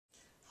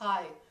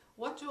Hi,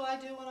 what do I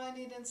do when I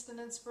need instant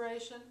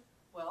inspiration?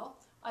 Well,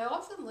 I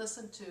often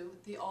listen to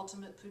the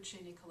Ultimate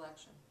Puccini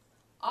collection.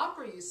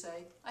 Opera, you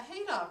say? I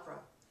hate opera.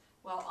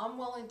 Well, I'm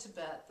willing to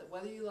bet that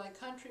whether you like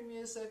country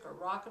music or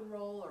rock and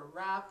roll or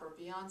rap or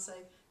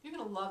Beyonce, you're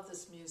going to love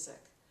this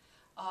music.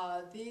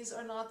 These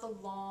are not the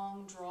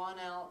long,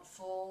 drawn-out,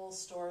 full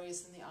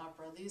stories in the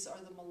opera. These are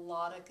the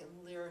melodic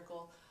and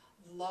lyrical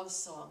love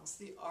songs,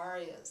 the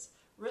arias,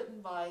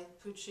 written by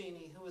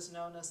Puccini, who is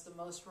known as the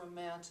most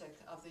romantic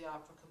of the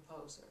opera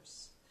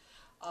composers.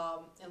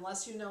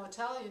 Unless you know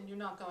Italian, you're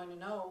not going to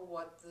know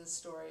what the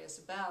story is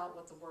about,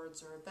 what the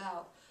words are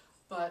about,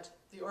 but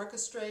the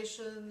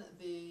orchestration,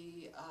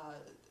 the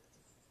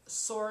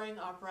soaring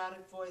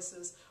operatic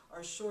voices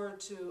are sure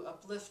to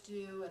uplift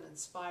you and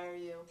inspire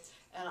you.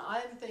 And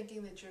I'm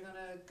thinking that you're going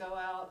to go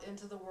out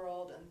into the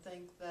world and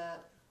think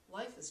that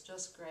life is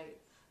just great.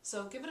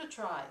 So give it a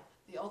try.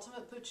 The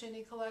Ultimate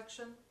Puccini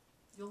collection,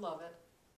 you'll love it.